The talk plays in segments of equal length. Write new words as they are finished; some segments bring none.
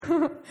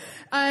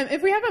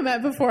If we haven't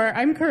met before,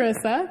 I'm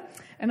Carissa,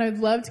 and I'd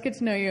love to get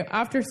to know you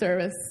after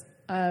service.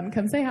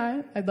 Come say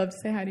hi. I'd love to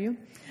say hi to you.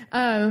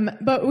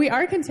 But we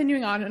are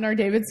continuing on in our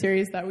David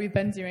series that we've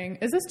been doing.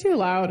 Is this too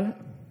loud?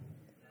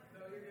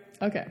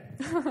 Okay.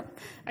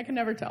 I can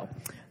never tell.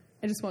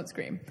 I just won't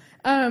scream.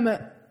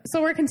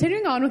 So we're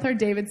continuing on with our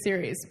David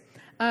series.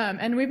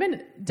 And we've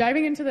been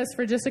diving into this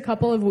for just a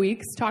couple of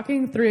weeks,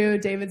 talking through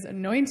David's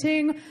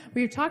anointing.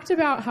 We've talked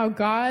about how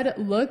God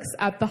looks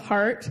at the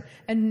heart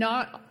and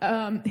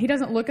he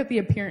doesn't look at the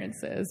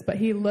appearances, but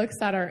he looks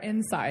at our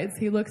insides.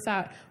 He looks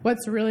at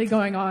what's really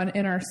going on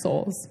in our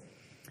souls.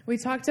 We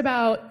talked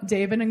about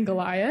David and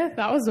Goliath.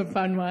 That was a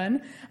fun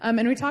one.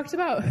 And we talked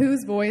about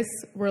whose voice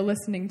we're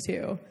listening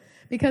to.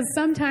 Because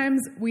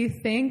sometimes we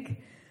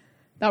think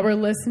that we're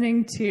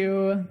listening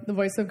to the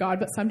voice of God,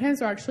 but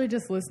sometimes we're actually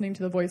just listening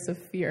to the voice of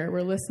fear.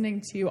 We're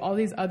listening to all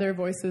these other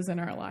voices in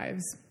our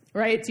lives,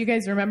 right? Do you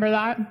guys remember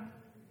that?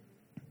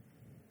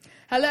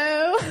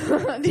 Hello?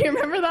 Do you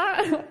remember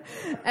that?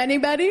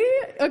 Anybody?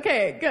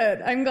 Okay,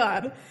 good. I'm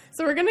glad.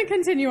 So we're going to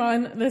continue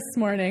on this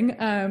morning,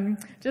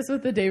 just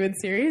with the David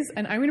series,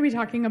 and I'm going to be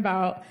talking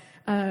about,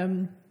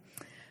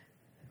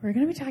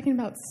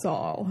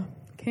 Saul,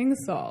 King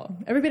Saul.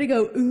 Everybody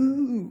go,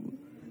 ooh,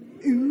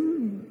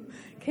 ooh.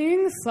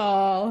 King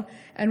Saul,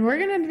 and we're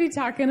going to be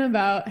talking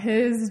about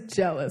his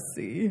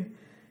jealousy,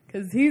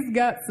 because he's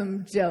got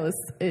some jealous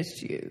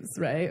issues,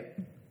 right?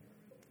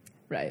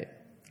 Right.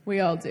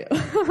 We all do.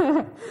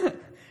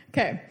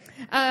 Okay.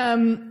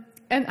 And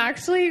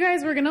actually, you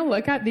guys, we're going to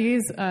look at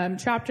these so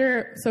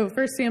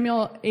 1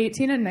 Samuel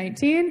 18 and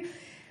 19,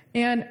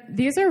 and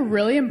these are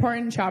really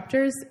important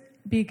chapters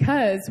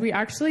because we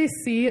actually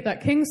see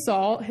that King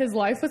Saul, his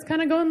life was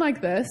kind of going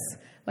like this,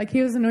 like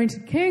he was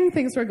anointed king,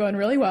 things were going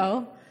really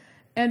well.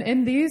 And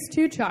in these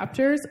two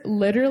chapters,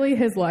 literally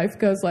his life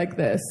goes like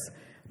this.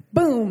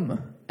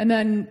 Boom. And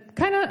then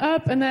kind of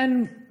up and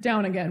then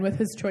down again with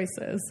his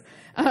choices.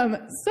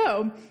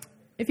 So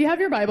if you have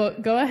your Bible,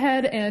 go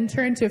ahead and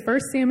turn to 1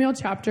 Samuel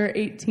chapter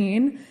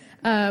 18.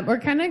 We're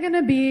kind of going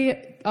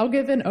to I'll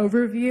give an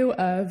overview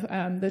of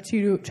the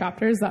two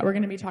chapters that we're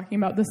going to be talking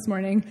about this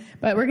morning.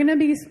 But we're going to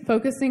be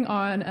focusing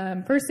on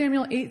 1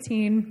 Samuel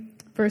 18,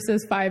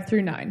 verses 5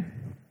 through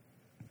 9.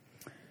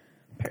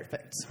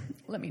 Perfect.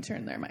 Let me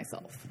turn there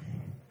myself.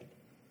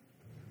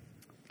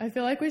 I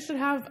feel like we should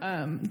have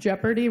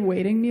Jeopardy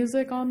waiting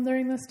music on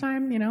during this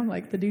time,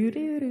 like the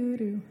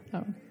do-do-do-do.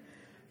 Oh.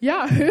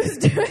 Yeah, who's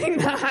doing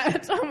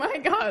that? Oh my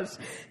gosh.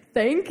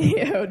 Thank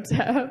you,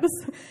 Debs.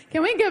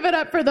 Can we give it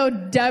up for the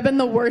Deb and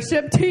the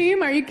worship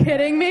team? Are you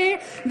kidding me?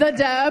 The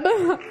Deb.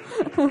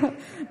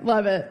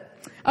 Love it.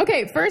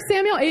 Okay, 1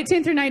 Samuel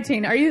 18 through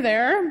 19. Are you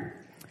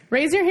there?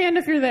 Raise your hand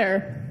if you're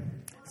there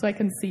so I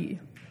can see.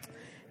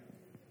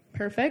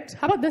 Perfect.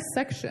 How about this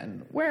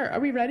section? Where? Are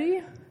we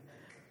ready?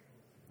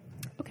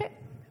 Okay,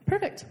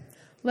 perfect.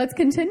 Let's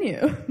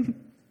continue.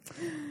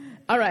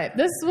 All right,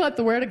 this is what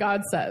the Word of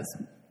God says.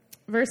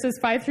 Verses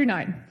 5 through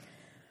 9.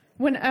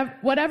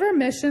 Whatever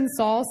mission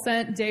Saul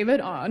sent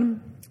David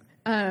on,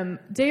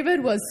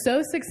 David was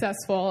so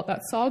successful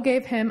that Saul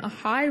gave him a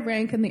high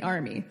rank in the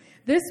army.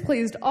 This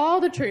pleased all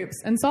the troops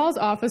and Saul's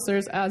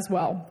officers as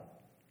well.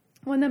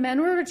 When the men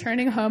were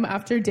returning home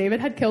after David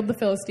had killed the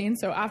Philistines,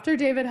 so after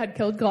David had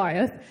killed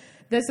Goliath,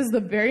 this is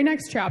the very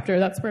next chapter,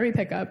 that's where we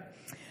pick up.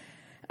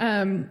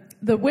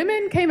 The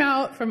women came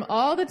out from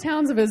all the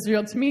towns of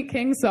Israel to meet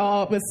King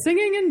Saul with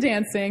singing and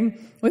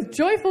dancing, with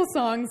joyful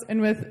songs,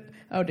 and with,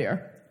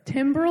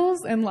 timbrels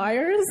and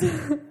lyres.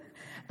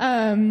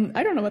 I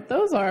don't know what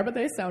those are, but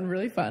they sound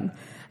really fun.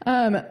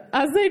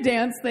 As they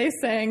danced, they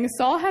sang,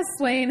 Saul has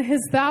slain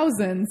his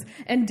thousands,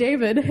 and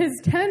David his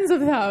tens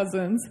of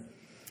thousands.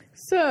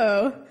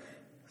 So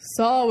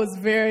Saul was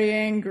very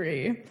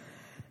angry.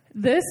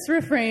 This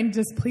refrain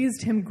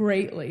displeased him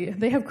greatly.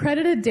 They have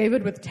credited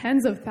David with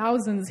tens of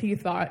thousands, he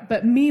thought,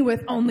 but me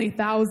with only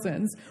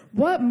thousands.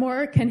 What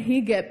more can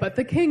he get but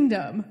the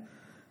kingdom?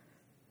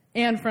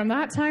 And from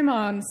that time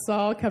on,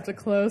 Saul kept a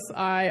close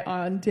eye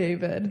on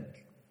David.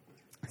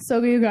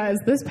 So you guys,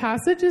 this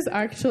passage is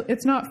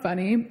it's not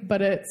funny,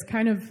 but it's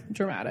kind of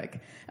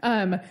dramatic.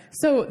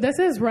 So this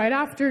is right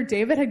after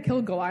David had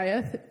killed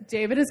Goliath.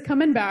 David is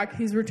coming back.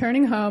 He's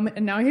returning home,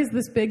 and now he's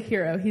this big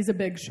hero. He's a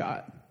big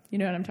shot. You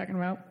know what I'm talking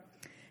about?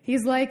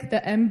 He's like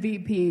the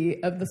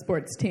MVP of the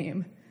sports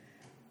team.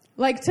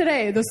 Like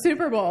today, the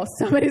Super Bowl,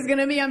 somebody's going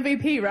to be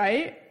MVP,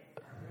 right?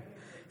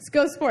 Let's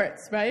go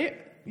sports,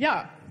 right?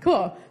 Yeah,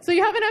 cool. So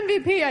you have an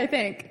MVP, I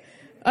think,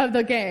 of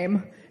the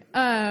game.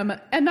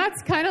 And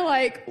that's kind of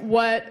like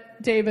what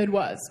David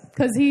was,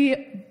 because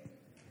he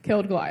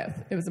killed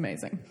Goliath. It was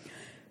amazing.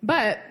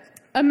 But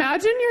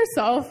imagine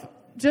yourself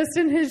just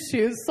in his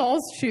shoes,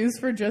 Saul's shoes,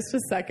 for just a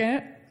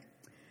second.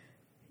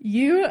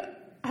 You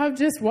have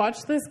just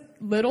watched this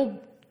little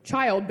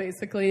child,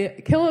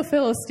 basically, kill a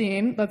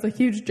Philistine, that's a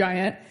huge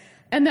giant,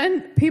 and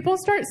then people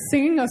start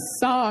singing a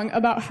song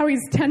about how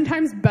he's 10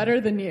 times better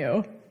than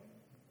you.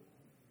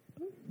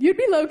 You'd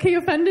be low-key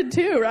offended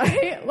too,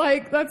 right?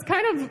 Like, that's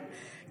kind of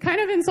kind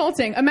of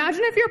insulting.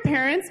 Imagine if your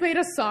parents made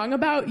a song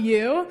about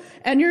you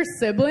and your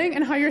sibling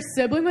and how your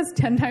sibling was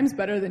 10 times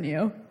better than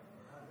you.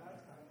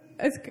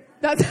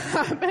 That's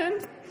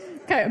happened?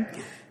 Okay.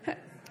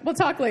 We'll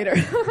talk later.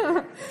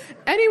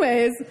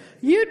 Anyways,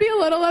 you'd be a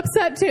little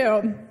upset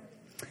too.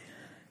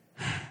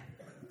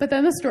 But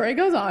then the story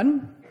goes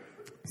on.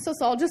 So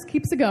Saul just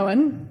keeps it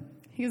going.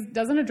 He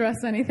doesn't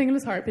address anything in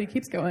his heart, but he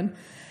keeps going.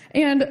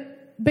 And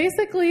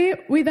basically,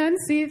 we then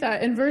see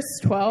that in verse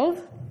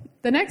 12,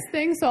 the next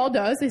thing Saul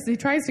does is he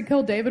tries to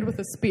kill David with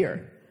a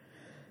spear.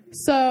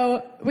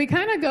 So we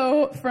kind of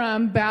go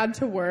from bad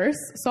to worse.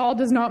 Saul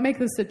does not make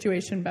the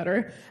situation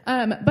better.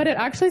 But it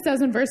actually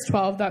says in verse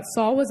 12 that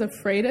Saul was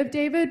afraid of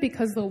David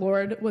because the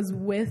Lord was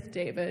with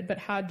David, but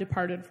had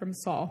departed from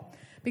Saul.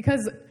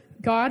 Because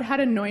God had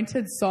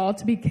anointed Saul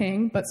to be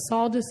king, but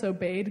Saul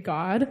disobeyed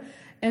God.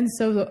 And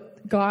so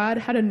God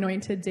had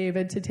anointed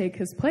David to take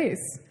his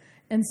place.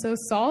 And so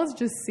Saul is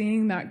just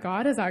seeing that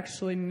God is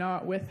actually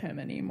not with him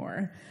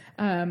anymore.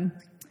 And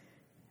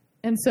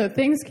so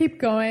things keep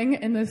going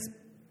in this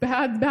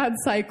bad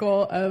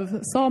cycle of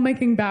Saul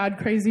making bad,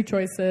 crazy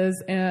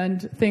choices,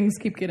 and things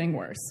keep getting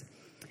worse.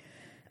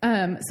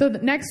 So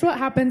next what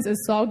happens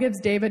is Saul gives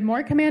David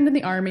more command in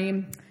the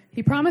army.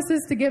 He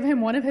promises to give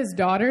him one of his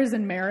daughters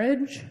in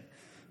marriage,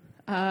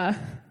 kind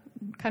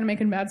of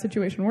making bad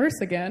situation worse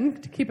again,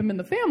 to keep him in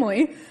the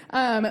family.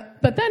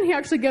 But then he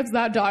actually gives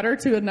that daughter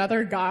to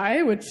another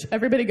guy, which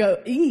everybody go,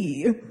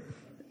 ee,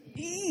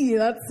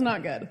 that's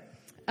not good.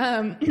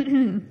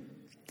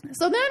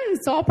 So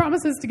then Saul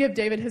promises to give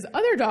David his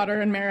other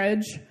daughter in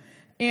marriage,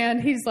 and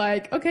he's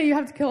like, okay, you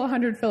have to kill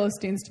 100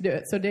 Philistines to do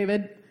it. So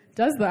David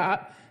does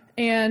that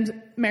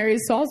and marries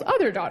Saul's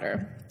other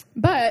daughter.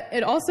 But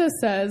it also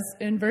says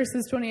in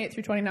verses 28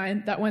 through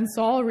 29 that when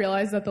Saul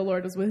realized that the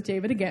Lord was with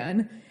David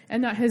again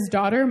and that his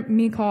daughter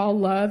Michal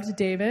loved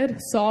David,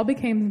 Saul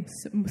became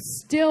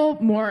still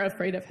more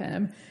afraid of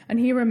him, and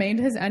he remained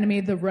his enemy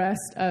the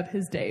rest of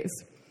his days.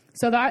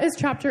 So that is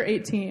chapter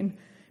 18.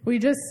 We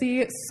just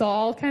see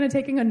Saul kind of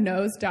taking a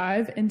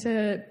nosedive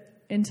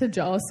into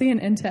jealousy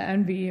and into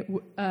envy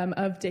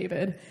of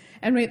David.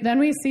 And then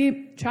we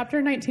see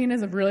chapter 19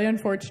 is really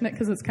unfortunate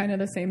because it's kind of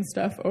the same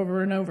stuff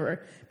over and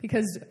over.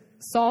 Because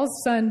Saul's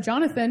son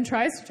Jonathan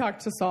tries to talk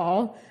to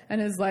Saul and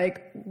is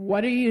like,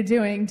 what are you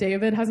doing?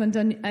 David hasn't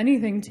done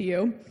anything to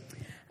you.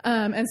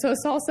 And so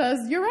Saul says,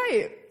 you're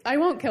right, I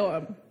won't kill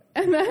him.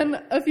 And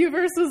then a few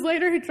verses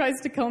later, he tries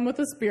to kill him with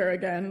a spear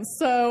again.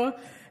 So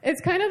it's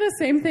kind of the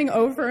same thing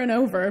over and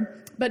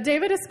over. But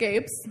David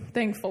escapes,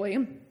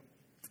 thankfully.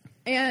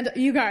 And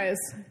you guys,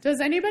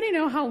 does anybody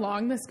know how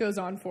long this goes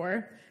on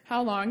for?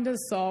 How long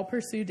does Saul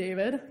pursue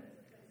David?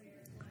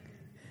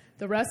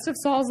 The rest of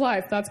Saul's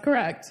life, that's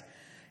correct.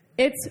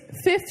 It's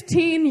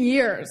 15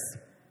 years.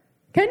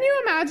 Can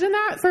you imagine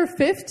that? For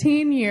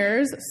 15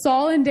 years,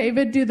 Saul and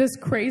David do this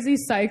crazy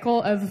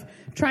cycle of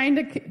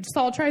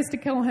Saul tries to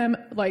kill him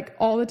like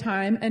all the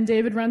time, and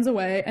David runs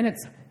away, and it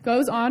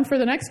goes on for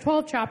the next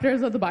 12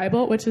 chapters of the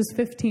Bible, which is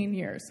 15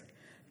 years.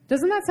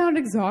 Doesn't that sound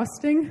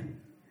exhausting?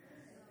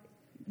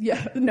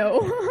 Yeah,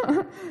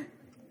 no.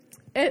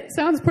 It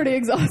sounds pretty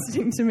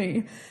exhausting to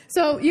me.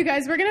 So, you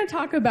guys, we're going to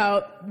talk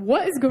about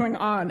what is going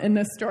on in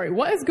this story.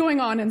 What is going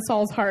on in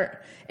Saul's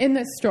heart in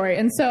this story?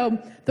 And so,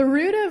 the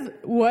root of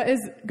what is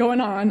going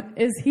on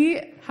is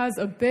he has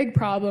a big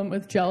problem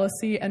with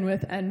jealousy and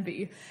with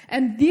envy.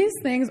 And these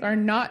things are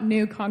not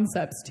new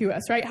concepts to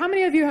us, right? How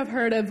many of you have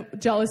heard of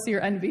jealousy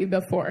or envy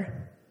before?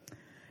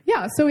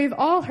 Yeah, so we've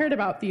all heard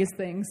about these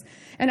things.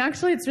 And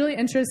actually, it's really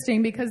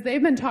interesting because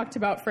they've been talked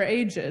about for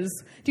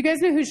ages. Do you guys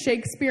know who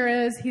Shakespeare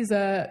is? He's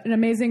an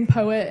amazing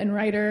poet and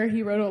writer.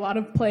 He wrote a lot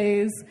of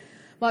plays,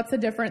 lots of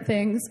different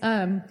things.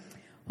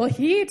 Well,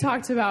 he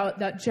talked about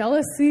that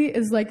jealousy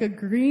is like a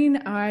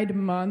green-eyed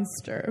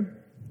monster.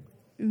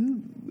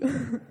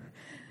 Ooh.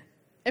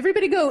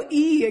 Everybody go,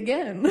 E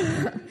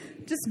again.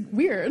 Just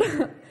weird.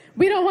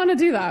 We don't want to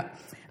do that.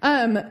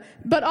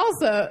 But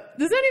also,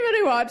 does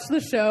anybody watch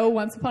the show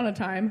Once Upon a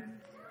Time?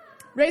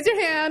 Raise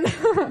your hand.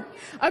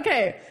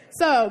 Okay,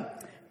 so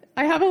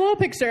I have a little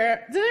picture.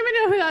 Does anybody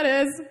know who that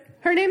is?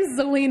 Her name's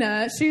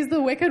Zelina. She's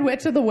the Wicked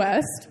Witch of the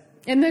West.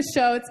 In this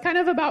show, it's kind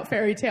of about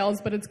fairy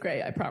tales, but it's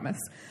great, I promise.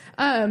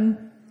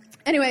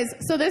 Anyways,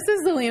 so this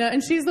is Zelina,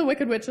 and she's the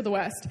Wicked Witch of the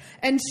West.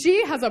 And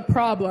she has a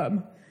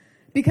problem.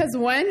 Because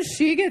when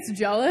she gets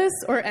jealous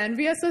or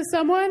envious of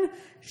someone,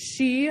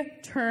 she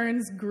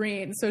turns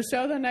green. So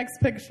show the next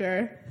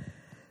picture.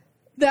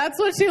 That's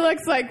what she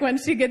looks like when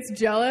she gets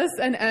jealous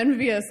and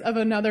envious of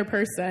another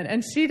person.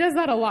 And she does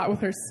that a lot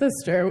with her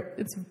sister.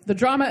 The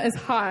drama is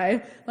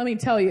high, let me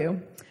tell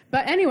you.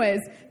 But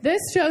anyways,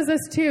 this shows us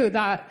too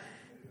that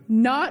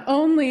not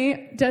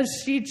only does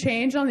she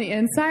change on the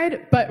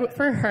inside, but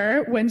for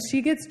her, when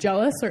she gets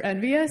jealous or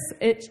envious,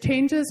 it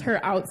changes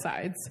her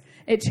outsides.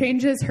 It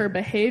changes her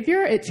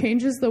behavior. It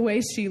changes the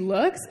way she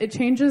looks. It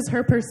changes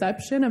her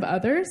perception of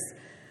others.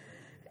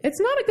 It's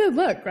not a good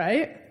look,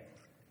 right?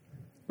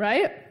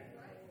 Right?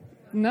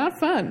 Not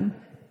fun.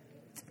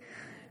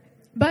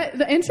 But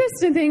the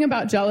interesting thing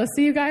about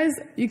jealousy, you guys,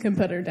 you can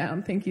put her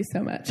down. Thank you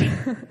so much.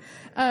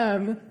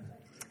 The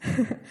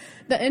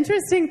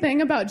interesting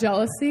thing about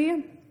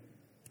jealousy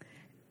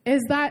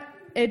is that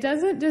it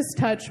doesn't just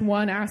touch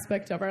one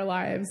aspect of our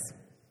lives.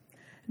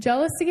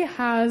 Jealousy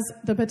has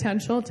the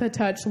potential to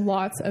touch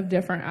lots of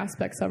different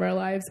aspects of our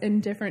lives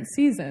in different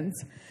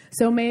seasons.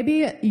 So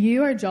maybe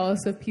you are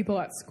jealous of people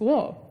at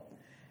school.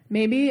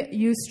 Maybe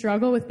you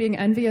struggle with being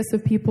envious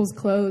of people's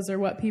clothes or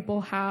what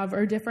people have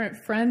or different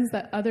friends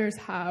that others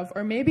have.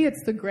 Or maybe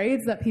it's the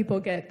grades that people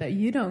get that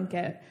you don't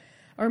get.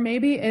 Or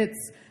maybe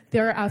it's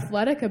their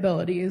athletic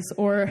abilities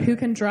or who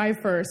can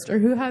drive first or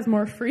who has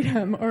more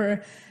freedom.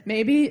 Or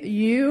maybe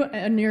you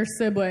and your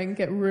sibling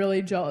get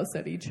really jealous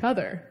of each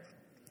other.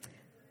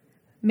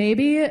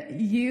 Maybe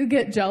you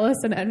get jealous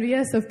and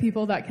envious of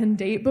people that can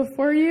date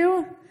before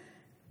you.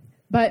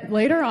 But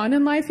later on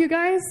in life, you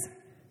guys,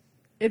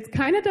 it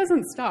kind of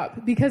doesn't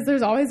stop because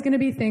there's always going to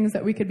be things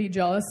that we could be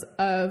jealous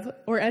of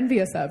or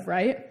envious of,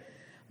 right?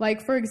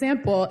 Like, for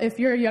example, if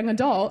you're a young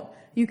adult,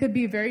 you could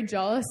be very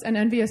jealous and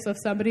envious of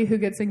somebody who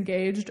gets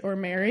engaged or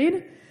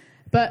married.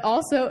 But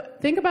also,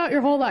 think about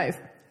your whole life.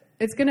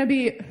 It's going to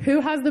be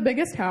who has the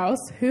biggest house,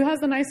 who has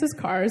the nicest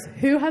cars,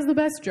 who has the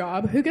best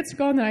job, who gets to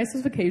go on the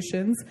nicest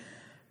vacations.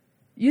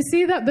 You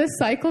see that this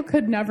cycle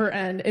could never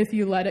end if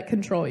you let it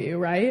control you,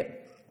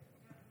 right?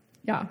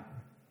 Yeah.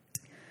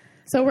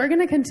 So we're going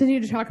to continue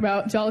to talk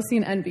about jealousy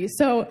and envy.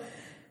 So,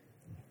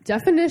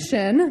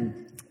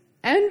 definition,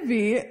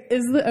 envy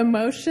is the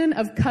emotion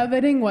of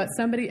coveting what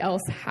somebody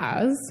else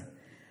has.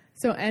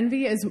 So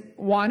envy is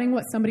wanting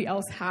what somebody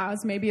else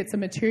has. Maybe it's a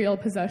material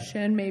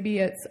possession. Maybe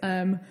it's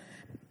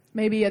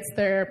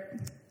their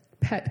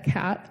pet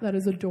cat that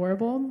is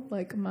adorable,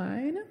 like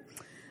mine.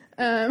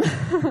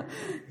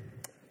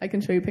 I can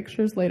show you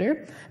pictures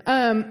later.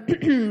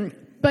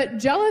 But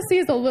jealousy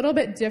is a little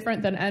bit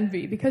different than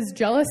envy because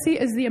jealousy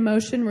is the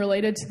emotion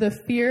related to the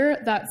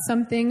fear that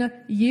something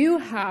you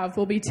have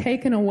will be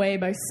taken away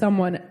by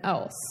someone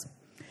else.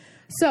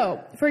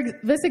 So, for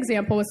this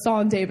example with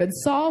Saul and David,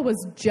 Saul was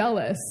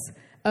jealous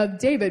of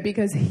David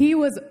because he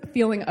was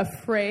feeling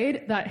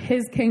afraid that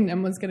his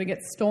kingdom was going to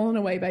get stolen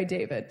away by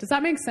David. Does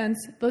that make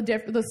sense?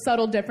 The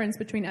subtle difference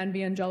between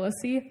envy and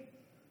jealousy?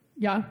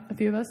 Yeah, a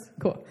few of us?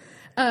 Cool.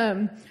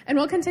 And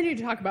we'll continue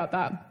to talk about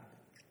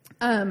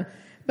that.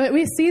 But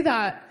we see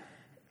that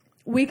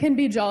we can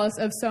be jealous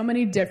of so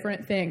many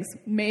different things.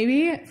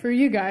 Maybe for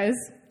you guys,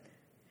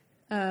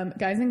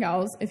 guys and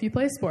gals, if you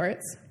play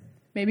sports,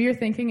 maybe you're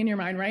thinking in your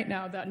mind right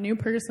now, that new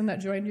person that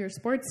joined your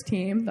sports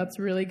team, that's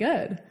really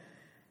good.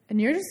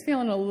 And you're just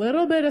feeling a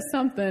little bit of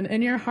something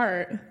in your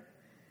heart,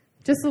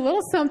 just a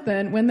little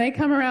something when they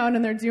come around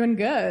and they're doing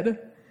good.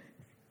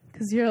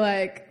 Because you're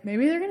like,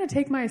 maybe they're going to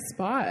take my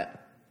spot.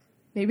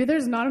 Maybe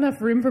there's not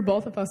enough room for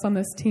both of us on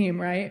this team,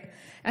 right?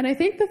 And I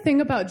think the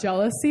thing about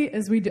jealousy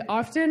is we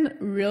often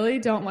really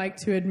don't like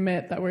to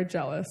admit that we're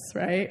jealous,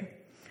 right?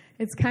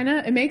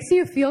 It makes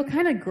you feel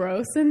kind of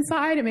gross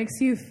inside. It makes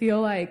you feel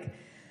like,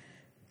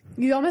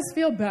 you almost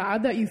feel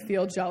bad that you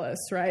feel jealous,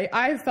 right?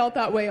 I've felt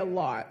that way a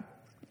lot.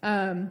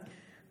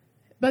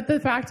 But the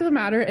fact of the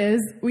matter is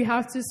we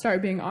have to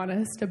start being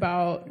honest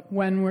about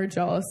when we're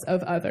jealous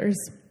of others.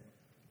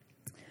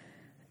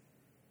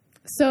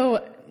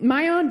 So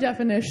my own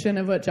definition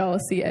of what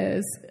jealousy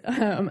is,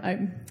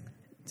 I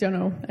don't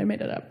know, I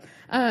made it up,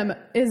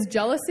 is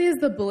jealousy is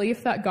the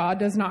belief that God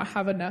does not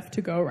have enough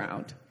to go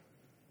around.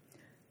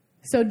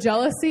 So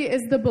jealousy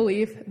is the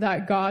belief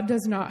that God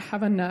does not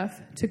have enough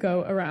to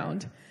go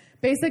around.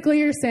 Basically,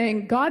 you're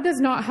saying God does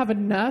not have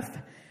enough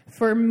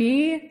for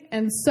me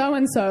and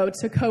so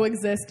to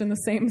coexist in the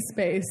same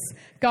space.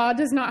 God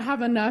does not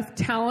have enough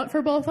talent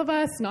for both of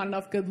us, not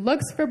enough good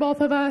looks for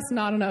both of us,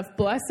 not enough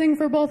blessing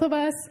for both of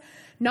us.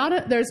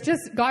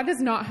 God does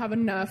not have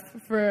enough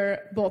for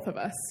both of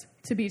us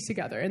to be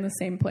together in the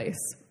same place.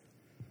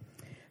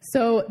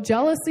 So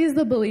jealousy is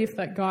the belief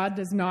that God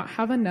does not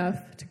have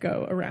enough to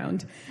go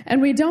around.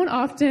 And we don't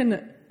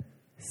often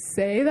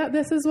say that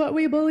this is what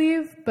we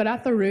believe, but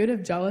at the root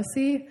of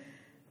jealousy,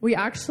 we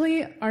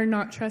actually are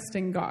not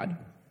trusting God.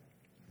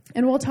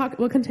 And we'll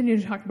continue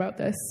to talk about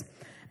this.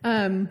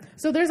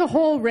 So there's a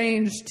whole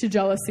range to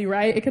jealousy,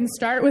 right? It can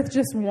start with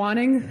just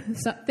wanting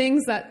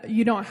things that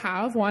you don't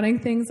have, wanting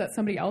things that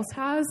somebody else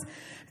has,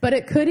 but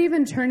it could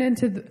even turn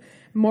into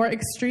more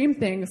extreme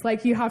things,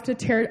 like you have to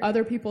tear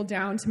other people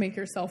down to make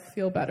yourself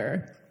feel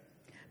better.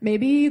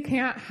 Maybe you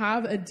can't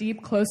have a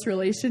deep, close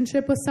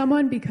relationship with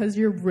someone because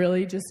you're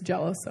really just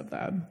jealous of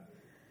them.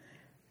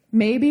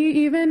 Maybe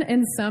even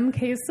in some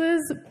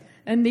cases,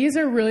 and these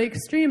are really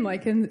extreme,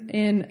 like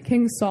in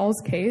King Saul's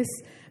case,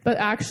 but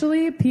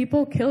actually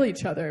people kill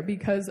each other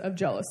because of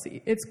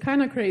jealousy. It's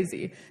kind of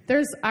crazy.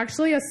 There's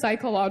actually a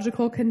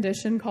psychological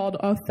condition called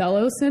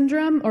Othello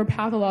syndrome or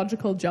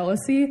pathological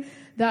jealousy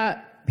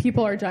that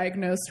people are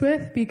diagnosed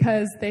with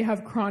because they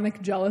have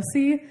chronic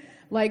jealousy.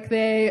 Like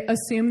they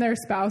assume their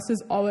spouse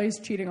is always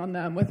cheating on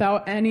them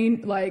without any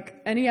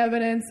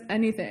evidence,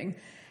 anything.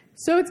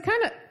 So it's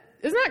kind of,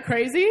 isn't that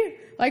crazy?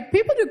 Like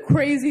people do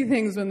crazy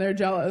things when they're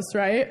jealous,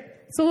 right?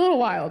 It's a little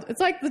wild. It's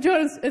like the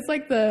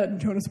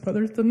Jonas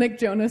Brothers, the Nick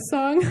Jonas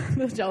song,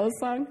 the Jealous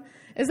song.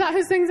 Is that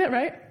who sings it,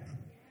 right?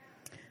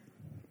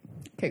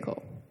 Okay,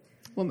 cool.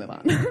 We'll move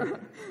on.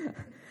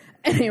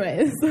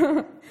 Anyways,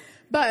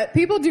 but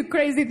people do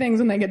crazy things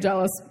when they get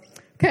jealous.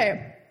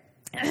 Okay.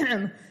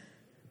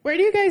 Where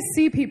do you guys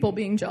see people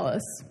being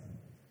jealous?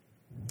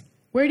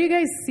 Where do you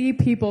guys see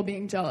people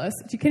being jealous?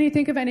 Can you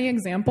think of any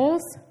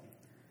examples?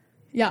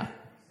 Yeah.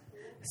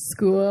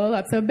 School,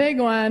 that's a big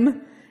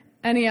one.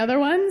 Any other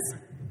ones?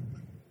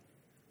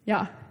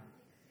 Yeah.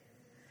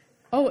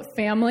 Oh,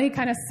 family,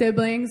 kind of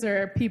siblings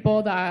or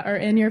people that are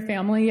in your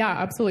family. Yeah,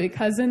 absolutely.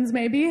 Cousins,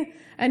 maybe.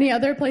 Any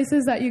other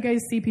places that you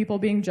guys see people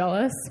being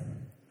jealous?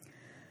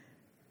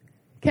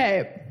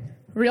 Okay.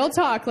 Real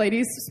talk,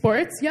 ladies.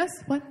 Sports, yes?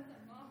 What?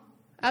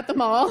 At the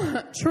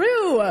mall.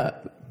 True.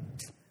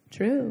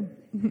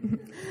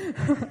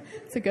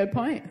 It's a good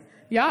point.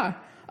 Yeah.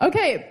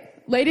 Okay.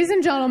 Ladies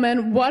and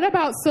gentlemen, what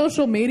about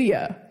social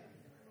media?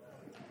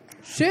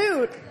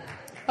 Shoot.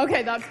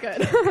 Okay, that's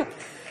good.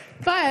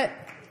 But,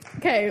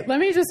 okay, let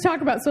me just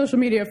talk about social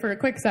media for a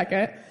quick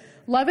second.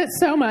 Love it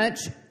so much.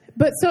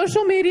 But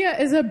social media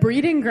is a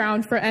breeding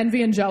ground for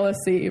envy and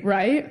jealousy,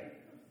 right?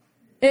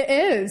 It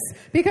is.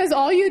 Because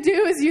all you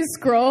do is you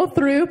scroll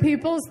through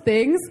people's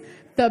things,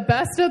 the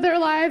best of their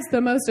lives,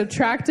 the most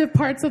attractive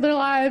parts of their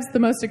lives, the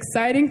most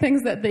exciting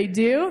things that they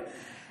do.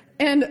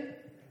 And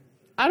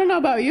I don't know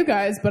about you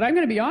guys, but I'm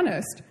going to be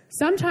honest.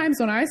 Sometimes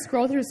when I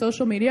scroll through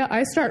social media,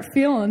 I start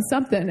feeling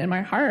something in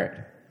my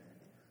heart.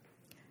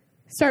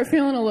 Start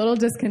feeling a little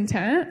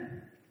discontent.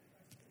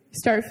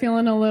 Start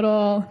feeling a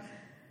little,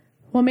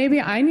 well, maybe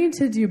I need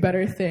to do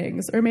better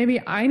things, or maybe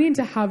I need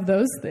to have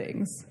those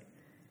things.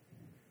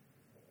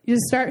 You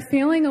start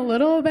feeling a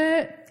little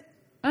bit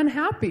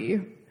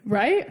unhappy,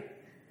 right?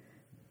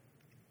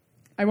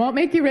 I won't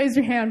make you raise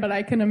your hand, but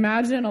I can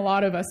imagine a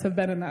lot of us have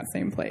been in that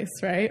same place,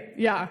 right?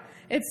 Yeah.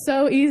 It's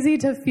so easy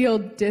to feel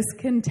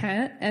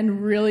discontent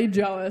and really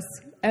jealous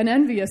and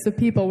envious of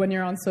people when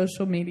you're on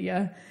social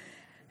media.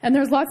 And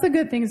there's lots of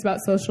good things about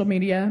social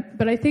media,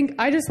 but I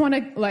just want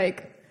to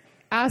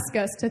ask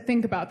us to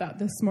think about that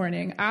this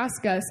morning.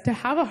 Ask us to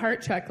have a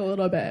heart check a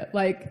little bit.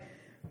 Like,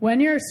 when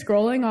you're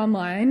scrolling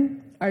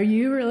online, are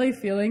you really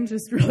feeling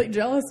just really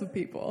jealous of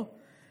people?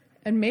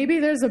 And maybe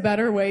there's a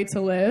better way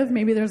to live.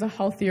 Maybe there's a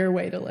healthier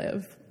way to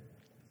live.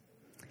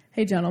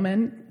 Hey,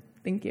 gentlemen,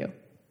 thank you.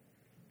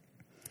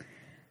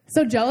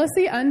 So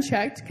jealousy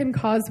unchecked can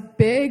cause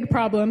big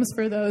problems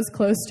for those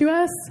close to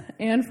us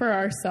and for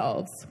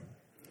ourselves.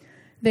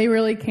 They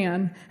really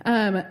can.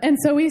 And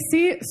so we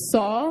see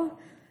Saul.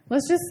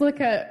 Let's just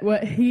look at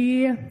what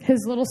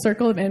his little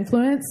circle of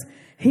influence.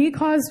 He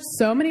caused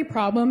so many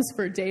problems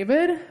for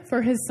David,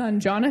 for his son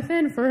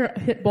Jonathan, for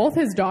both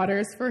his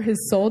daughters, for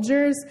his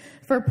soldiers,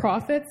 for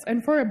prophets,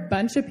 and for a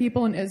bunch of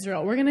people in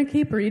Israel. We're going to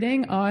keep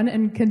reading on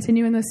and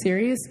continue in the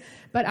series.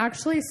 But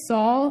actually,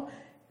 Saul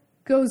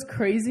goes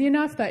crazy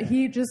enough that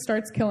he just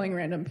starts killing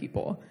random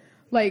people.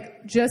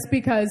 Just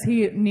because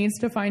he needs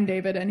to find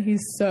David and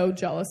he's so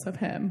jealous of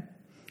him.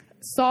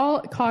 Saul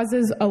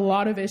causes a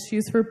lot of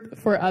issues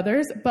for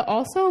others, but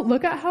also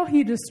look at how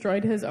he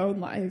destroyed his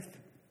own life.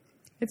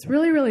 It's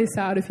really, really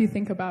sad if you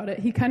think about it.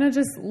 He kind of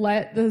just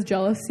let the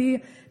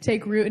jealousy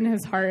take root in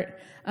his heart,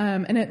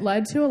 and it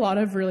led to a lot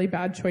of really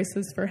bad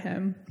choices for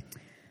him.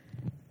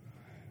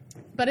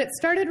 But it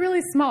started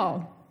really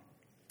small.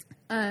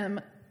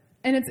 And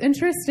it's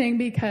interesting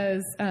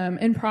because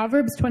in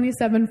Proverbs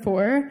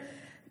 27:4,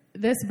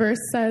 this verse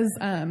says,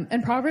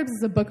 and Proverbs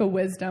is a book of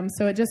wisdom,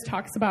 so it just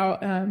talks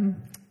about,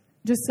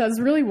 just says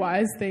really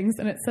wise things,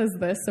 and it says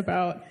this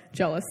about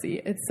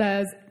jealousy. It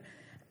says,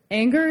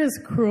 anger is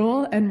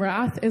cruel and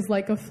wrath is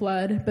like a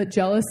flood, but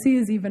jealousy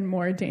is even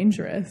more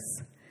dangerous.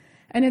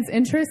 And it's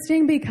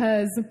interesting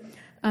because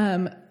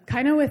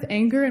kind of with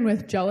anger and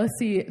with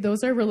jealousy,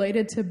 those are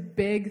related to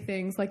big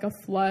things like a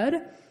flood.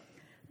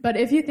 But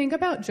if you think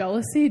about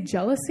jealousy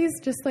is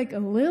just like a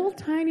little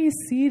tiny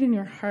seed in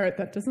your heart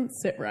that doesn't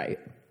sit right.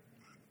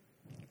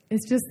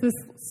 It's just this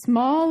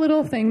small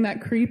little thing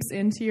that creeps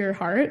into your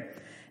heart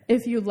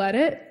if you let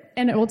it,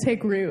 and it will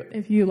take root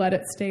if you let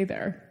it stay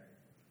there.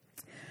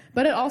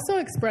 But it also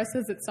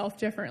expresses itself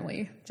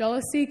differently.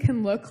 Jealousy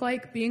can look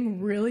like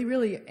being really,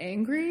 really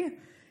angry.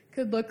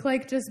 Could look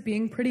like just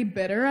being pretty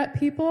bitter at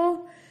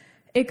people.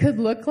 It could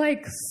look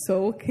like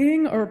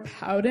sulking or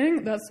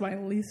pouting. That's my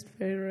least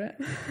favorite.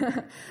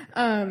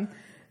 Do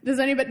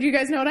you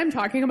guys know what I'm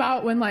talking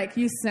about? When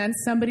you sense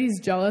somebody's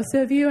jealous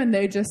of you and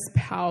they just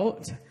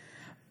pout,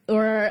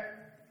 or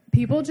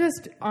people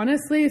just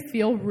honestly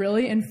feel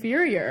really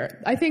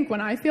inferior. I think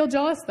when I feel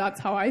jealous, that's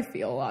how I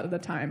feel a lot of the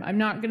time. I'm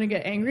not going to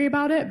get angry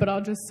about it, but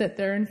I'll just sit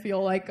there and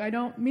feel like I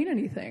don't mean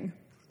anything.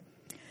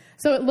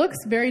 So it looks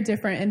very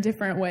different in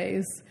different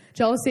ways.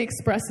 Jealousy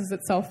expresses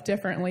itself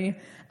differently.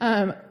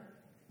 I'll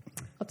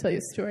tell you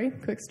a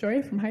quick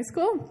story from high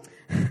school.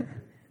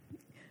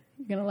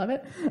 You're going to love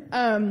it.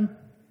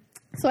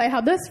 So I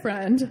had this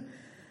friend,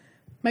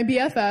 my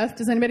BFF.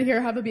 Does anybody here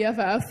have a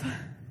BFF?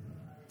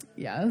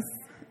 Yes.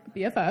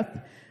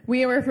 BFF.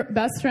 We were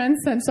best friends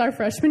since our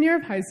freshman year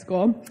of high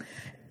school.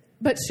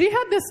 But she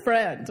had this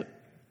friend.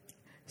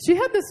 She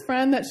had this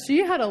friend that she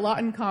had a lot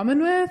in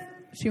common with.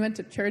 She went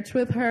to church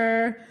with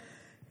her.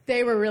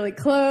 They were really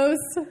close.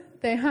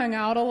 They hung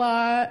out a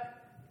lot.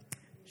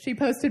 She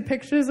posted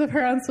pictures of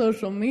her on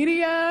social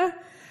media.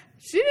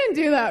 She didn't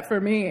do that for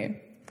me.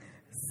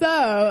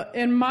 So,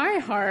 in my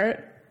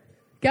heart,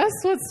 guess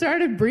what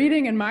started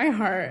breeding in my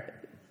heart?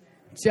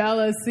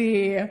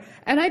 Jealousy.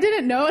 And I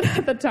didn't know it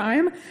at the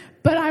time,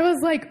 but I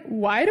was like,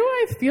 why do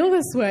I feel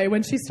this way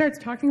when she starts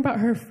talking about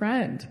her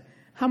friend?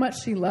 How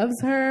much she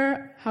loves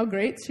her, how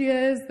great she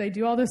is. They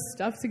do all this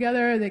stuff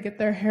together. They get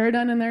their hair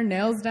done and their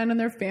nails done and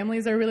their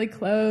families are really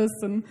close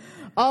and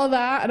all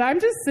that. And I'm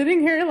just sitting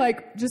here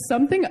like, just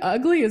something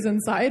ugly is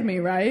inside me,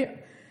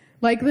 right?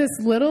 Like this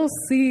little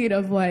seed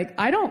of like,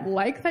 I don't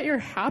like that you're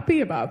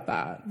happy about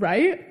that,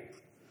 right?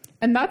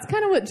 And that's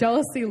kind of what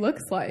jealousy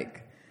looks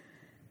like.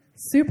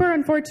 Super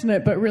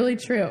unfortunate, but really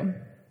true.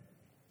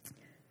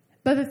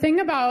 But the thing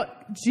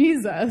about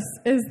Jesus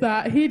is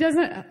that he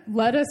doesn't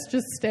let us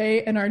just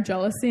stay in our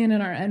jealousy and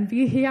in our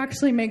envy. He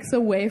actually makes a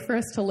way for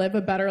us to live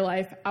a better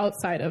life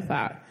outside of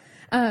that.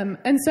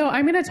 And so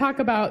I'm going to talk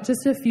about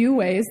just a few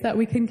ways that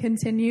we can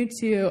continue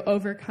to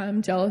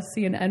overcome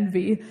jealousy and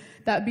envy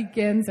that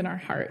begins in our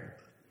heart.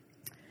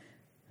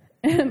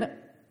 And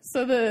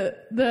so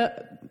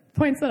the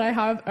points that I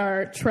have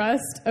are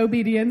trust,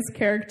 obedience,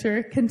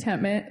 character,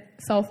 contentment,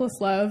 selfless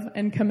love,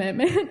 and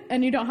commitment.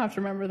 And you don't have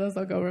to remember those,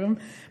 I'll go over them.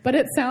 But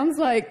it sounds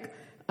like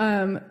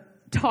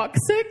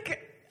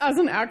toxic as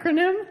an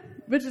acronym,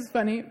 which is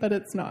funny, but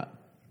it's not.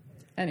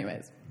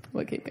 Anyways,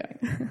 we'll keep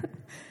going.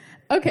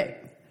 Okay,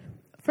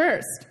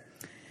 first,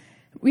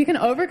 we can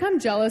overcome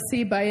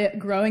jealousy by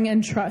growing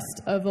in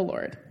trust of the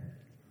Lord.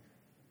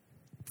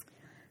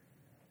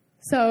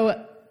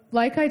 So,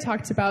 like I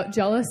talked about,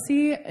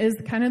 jealousy is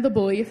kind of the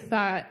belief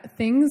that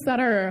things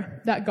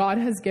that God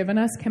has given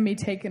us can be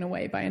taken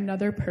away by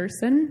another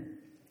person.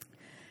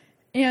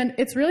 And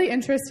it's really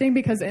interesting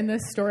because in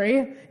this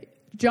story,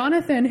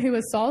 Jonathan, who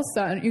was Saul's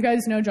son, you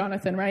guys know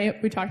Jonathan, right?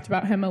 We talked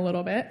about him a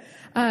little bit.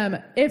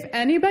 If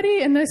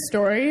anybody in this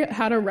story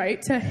had a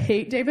right to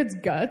hate David's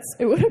guts,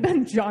 it would have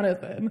been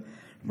Jonathan,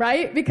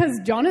 right? Because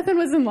Jonathan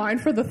was in line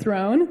for the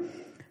throne,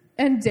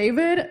 and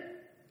David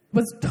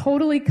was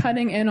totally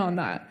cutting in on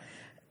that.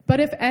 But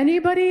if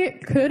anybody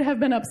could have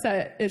been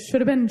upset, it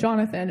should have been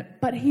Jonathan,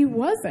 but he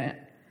wasn't.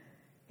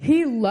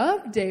 He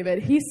loved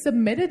David. He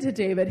submitted to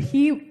David.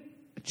 He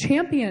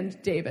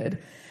championed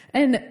David.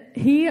 And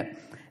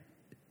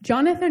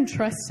Jonathan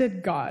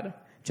trusted God.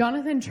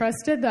 Jonathan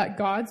trusted that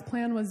God's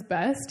plan was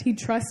best. He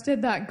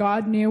trusted that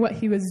God knew what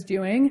he was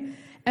doing.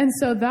 And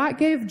so that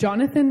gave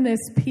Jonathan this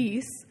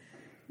peace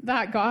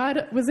that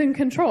God was in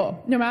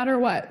control, no matter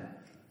what.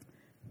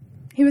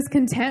 He was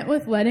content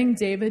with letting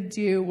David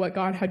do what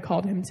God had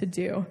called him to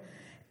do.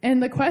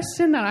 And the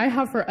question that I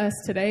have for us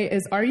today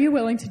is, are you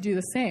willing to do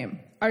the same?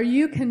 Are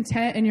you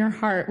content in your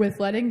heart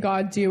with letting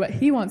God do what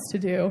he wants to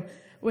do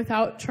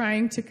without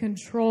trying to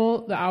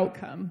control the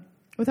outcome,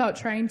 without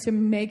trying to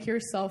make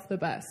yourself the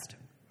best?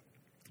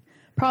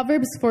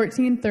 Proverbs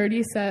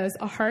 14:30 says,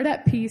 "A heart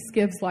at peace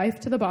gives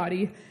life to the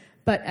body,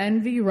 but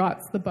envy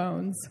rots the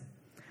bones."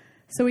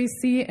 So we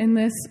see in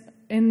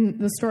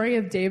the story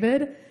of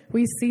David,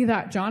 we see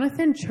that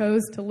Jonathan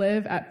chose to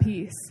live at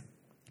peace.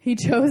 He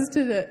chose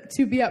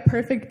to be at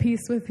perfect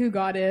peace with who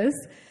God is,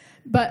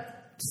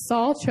 but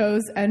Saul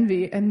chose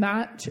envy, and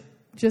that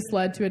just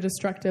led to a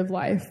destructive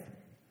life.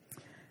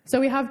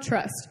 So we have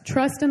trust.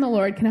 Trust in the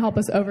Lord can help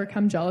us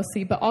overcome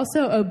jealousy, but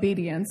also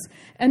obedience.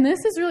 And this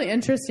is really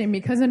interesting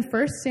because in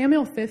 1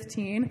 Samuel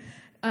 15,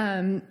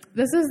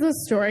 this is the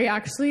story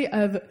actually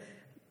of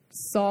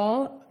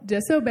Saul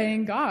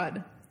disobeying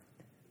God.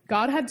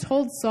 God had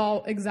told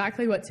Saul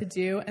exactly what to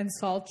do, and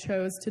Saul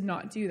chose to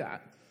not do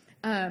that.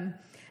 And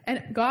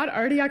God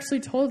already actually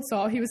told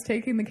Saul he was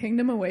taking the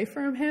kingdom away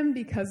from him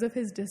because of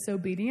his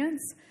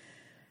disobedience.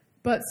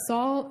 But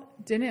Saul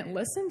didn't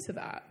listen to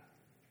that.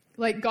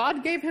 Like,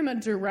 God gave him a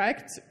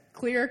direct,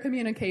 clear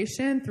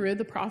communication through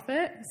the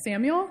prophet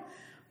Samuel,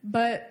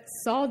 but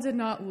Saul did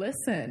not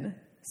listen.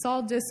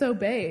 Saul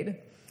disobeyed.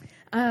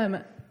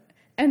 And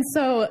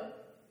so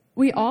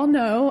we all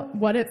know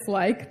what it's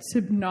like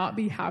to not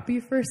be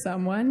happy for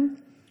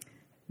someone,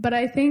 but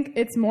I think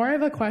it's more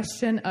of a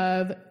question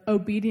of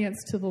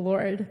obedience to the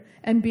Lord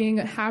and being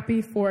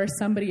happy for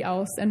somebody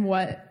else and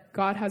what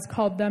God has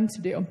called them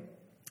to do.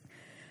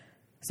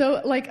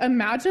 So,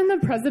 imagine the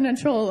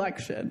presidential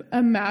election.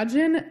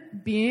 Imagine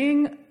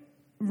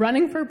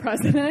running for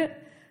president,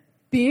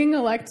 being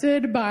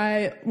elected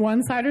by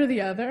one side or the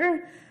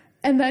other,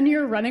 and then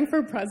you're running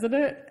for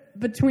president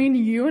between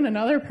you and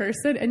another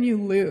person and you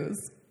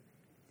lose.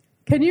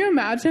 Can you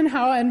imagine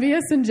how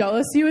envious and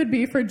jealous you would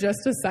be for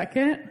just a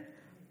second?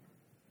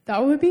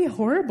 That would be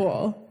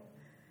horrible.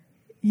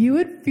 You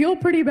would feel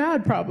pretty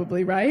bad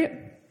probably, right?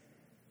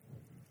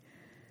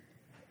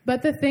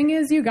 But the thing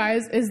is, you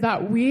guys, is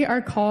that we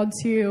are called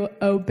to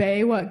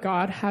obey what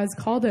God has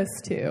called us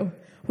to.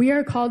 We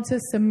are called to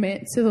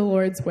submit to the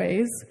Lord's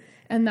ways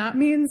And that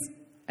means,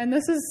 and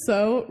this is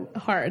so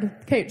hard.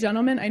 Okay,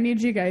 gentlemen, I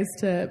need you guys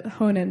to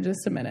hone in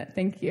just a minute.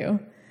 Thank you.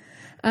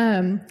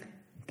 Can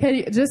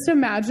you just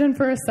imagine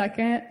for a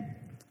second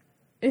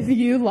if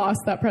you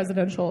lost that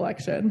presidential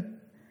election?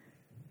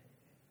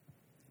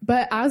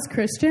 But as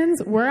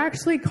Christians, we're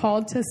actually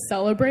called to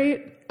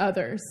celebrate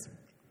others.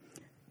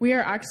 We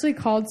are actually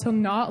called to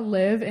not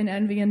live in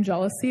envy and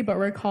jealousy, but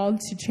we're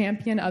called to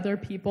champion other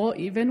people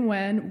even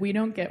when we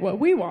don't get what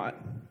we want.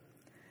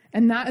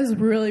 And that is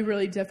really,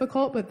 really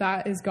difficult, but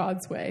that is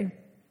God's way.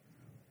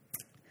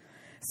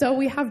 So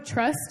we have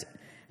trust.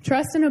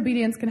 Trust and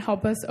obedience can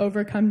help us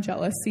overcome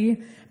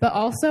jealousy, but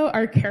also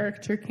our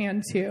character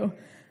can too.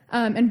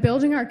 And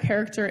building our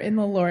character in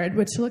the Lord,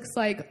 which looks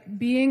like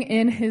being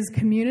in his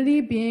community,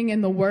 being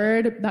in the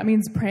Word. That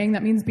means praying.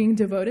 That means being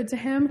devoted to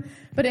him.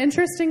 But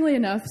interestingly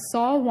enough,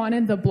 Saul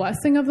wanted the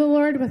blessing of the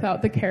Lord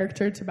without the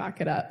character to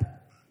back it up.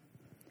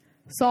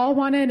 Saul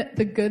wanted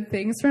the good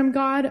things from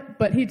God,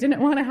 but he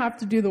didn't want to have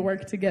to do the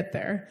work to get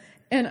there.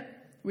 And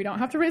we don't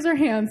have to raise our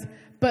hands,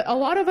 but a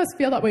lot of us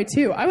feel that way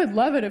too. I would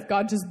love it if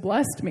God just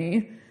blessed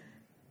me,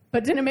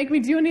 but didn't make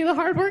me do any of the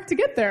hard work to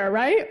get there,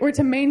 right? Or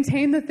to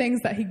maintain the things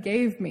that he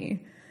gave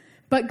me.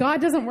 But God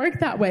doesn't work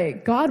that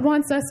way. God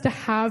wants us to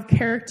have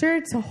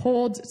character to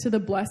hold to the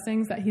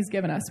blessings that he's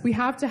given us. We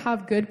have to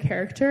have good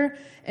character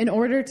in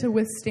order to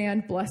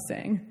withstand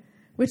blessing,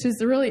 which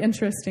is really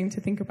interesting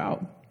to think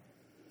about.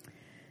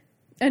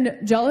 And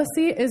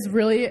jealousy is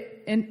really,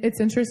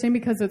 it's interesting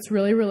because it's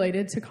really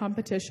related to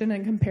competition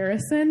and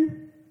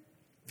comparison.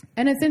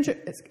 And it's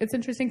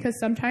interesting because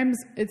sometimes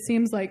it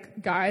seems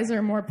like guys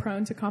are more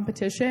prone to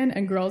competition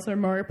and girls are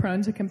more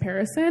prone to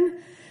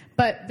comparison.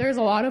 But there's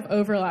a lot of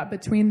overlap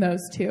between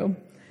those two.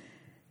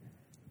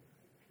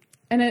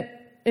 And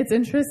it's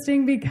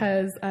interesting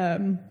because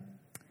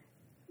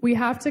we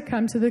have to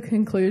come to the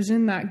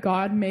conclusion that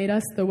God made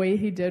us the way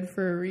he did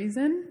for a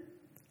reason.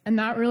 And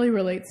that really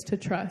relates to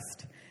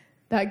trust.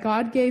 That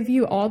God gave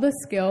you all the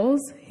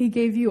skills. He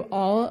gave you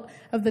all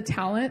of the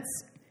talents.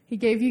 He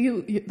gave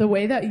you the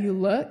way that you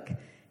look.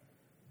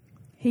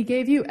 He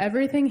gave you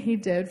everything he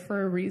did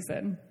for a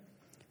reason.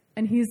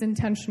 And he's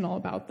intentional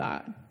about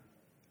that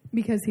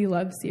because he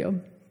loves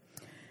you.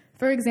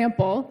 For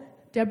example,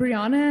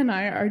 Debrianna and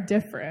I are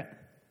different,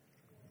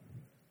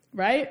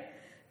 right?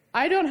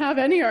 I don't have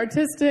any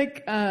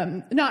artistic,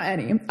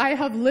 I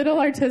have little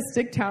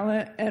artistic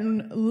talent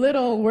and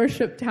little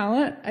worship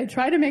talent. I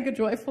try to make a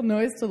joyful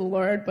noise to the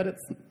Lord, but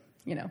it's,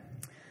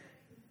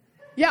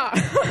 yeah,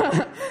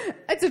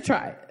 it's a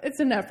try. It's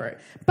an effort.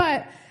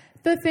 But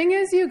the thing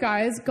is, you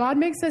guys, God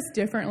makes us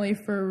differently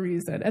for a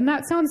reason. And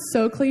that sounds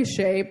so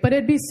cliche, but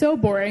it'd be so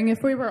boring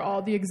if we were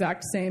all the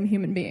exact same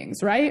human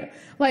beings, right?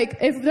 Like,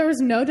 if there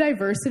was no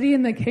diversity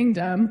in the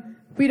kingdom,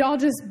 we'd all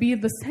just be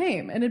the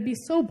same, and it'd be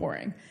so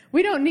boring.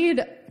 We don't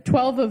need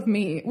 12 of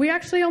me. We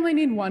actually only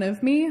need one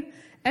of me,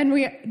 and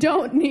we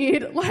don't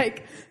need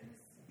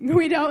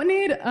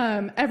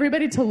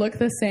everybody to look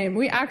the same.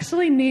 We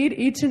actually need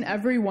each and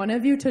every one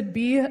of you to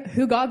be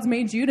who God's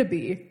made you to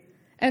be.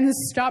 And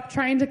stop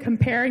trying to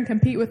compare and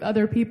compete with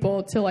other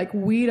people to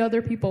weed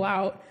other people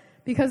out,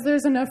 because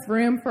there's enough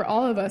room for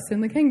all of us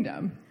in the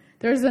kingdom.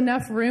 There's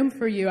enough room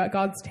for you at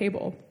God's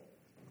table.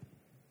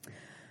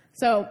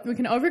 So we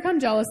can overcome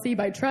jealousy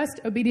by trust,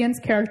 obedience,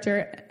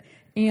 character,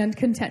 and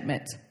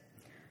contentment.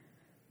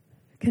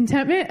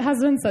 Contentment has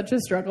been such a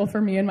struggle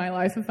for me in my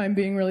life, if I'm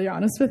being really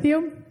honest with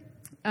you.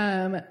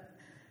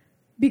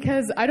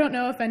 Because I don't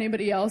know if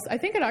anybody else, I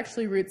think it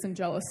actually roots in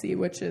jealousy,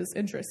 which is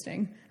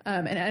interesting,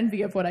 and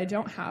envy of what I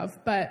don't have.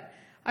 But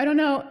I don't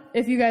know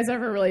if you guys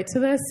ever relate to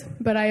this,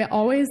 but I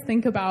always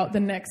think about the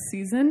next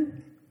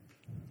season.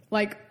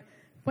 Like,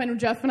 when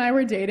Jeff and I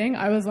were dating,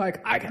 I was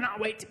like, I cannot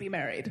wait to be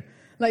married.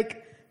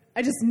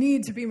 I just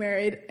need to be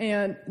married,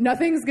 and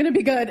nothing's going to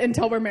be good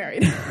until we're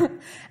married.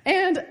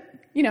 And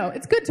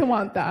it's good to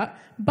want that.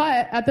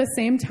 But at the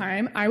same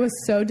time, I was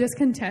so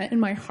discontent in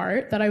my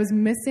heart that I was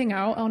missing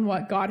out on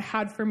what God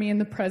had for me in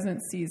the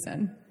present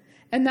season.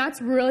 And that's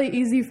really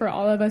easy for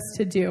all of us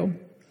to do.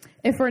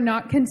 If we're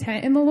not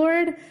content in the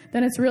Lord,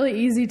 then it's really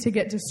easy to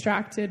get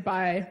distracted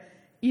by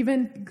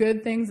even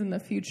good things in the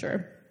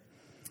future.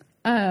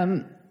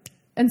 And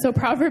so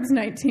Proverbs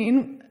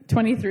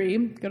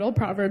 19:23, good old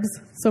Proverbs,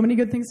 so many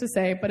good things to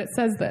say, but it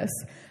says this: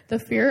 the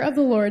fear of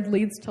the Lord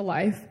leads to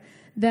life.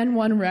 Then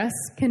one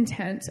rests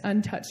content,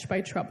 untouched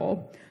by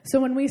trouble. So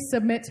when we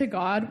submit to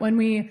God, when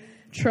we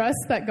trust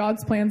that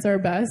God's plans are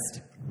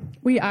best,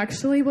 we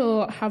actually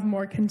will have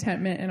more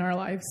contentment in our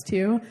lives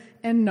too,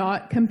 and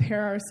not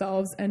compare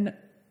ourselves and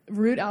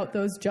root out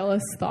those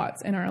jealous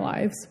thoughts in our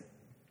lives.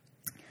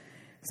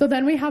 So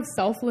then we have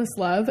selfless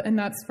love, and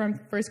that's from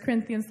 1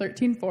 Corinthians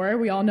 13:4.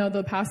 We all know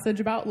the passage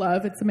about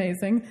love. It's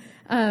amazing.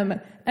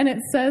 And it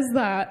says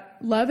that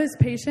love is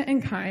patient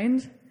and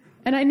kind.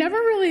 And I never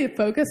really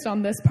focused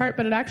on this part,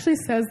 but it actually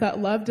says that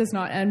love does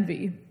not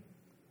envy.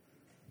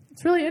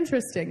 It's really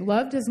interesting.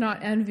 Love does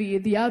not envy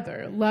the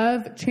other.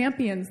 Love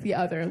champions the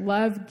other.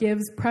 Love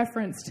gives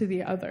preference to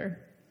the other.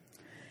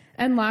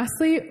 And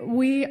lastly,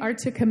 we are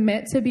to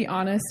commit to be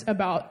honest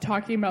about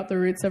talking about the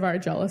roots of our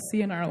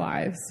jealousy in our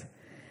lives.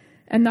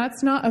 And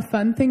that's not a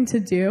fun thing to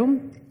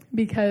do,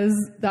 because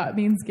that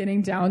means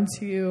getting down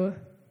to,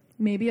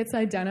 maybe it's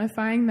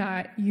identifying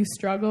that you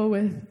struggle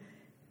with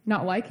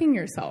not liking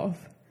yourself.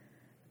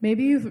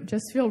 Maybe you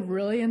just feel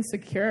really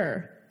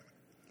insecure.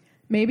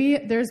 Maybe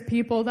there's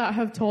people that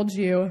have told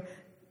you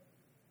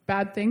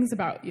bad things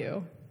about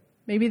you.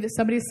 Maybe that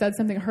somebody said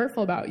something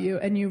hurtful about you,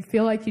 and you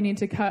feel like you need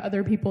to cut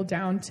other people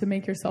down to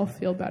make yourself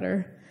feel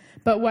better.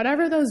 But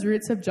whatever those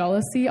roots of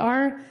jealousy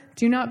are,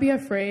 do not be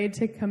afraid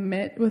to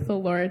commit with the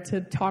Lord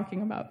to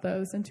talking about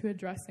those and to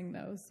addressing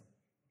those.